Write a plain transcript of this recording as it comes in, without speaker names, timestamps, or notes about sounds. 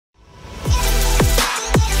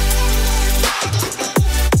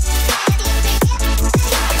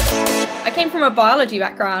from a biology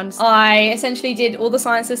background. I essentially did all the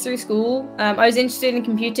sciences through school. I was interested in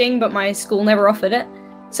computing, but my school never offered it.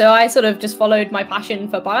 So I sort of just followed my passion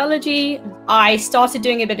for biology. I started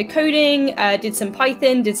doing a bit of coding, did some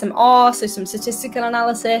Python, did some R, so some statistical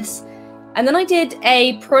analysis. And then I did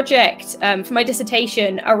a project for my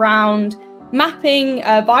dissertation around mapping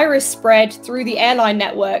virus spread through the airline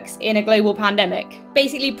networks in a global pandemic.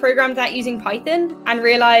 Basically programmed that using Python and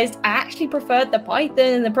realized I actually preferred the Python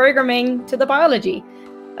and the programming to the biology.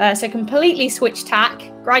 So completely switched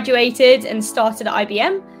tack, graduated and started at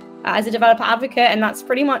IBM as a developer advocate, and that's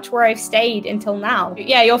pretty much where I've stayed until now.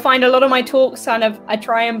 Yeah, you'll find a lot of my talks I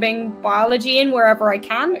try and bring biology in wherever I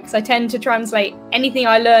can, because I tend to translate anything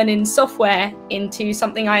I learn in software into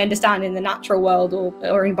something I understand in the natural world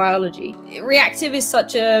or in biology. Reactive is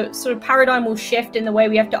such a sort of paradigmal shift in the way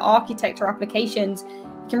we have to architect our applications.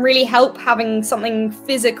 It can really help having something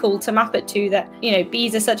physical to map it to that, you know,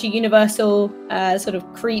 bees are such a universal sort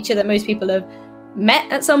of creature that most people have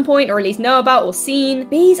met at some point, or at least know about or seen.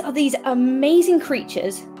 Bees are these amazing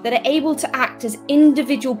creatures that are able to act as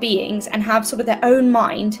individual beings and have sort of their own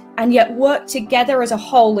mind, and yet work together as a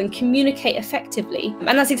whole and communicate effectively.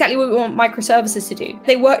 And that's exactly what we want microservices to do.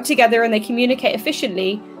 They work together and they communicate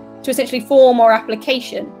efficiently to essentially form our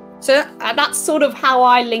application. So that's sort of how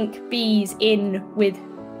I link bees in with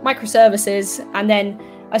microservices. And then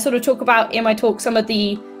I sort of talk about in my talk some of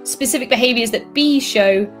the specific behaviors that bees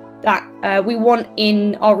show that we want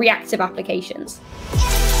in our reactive applications.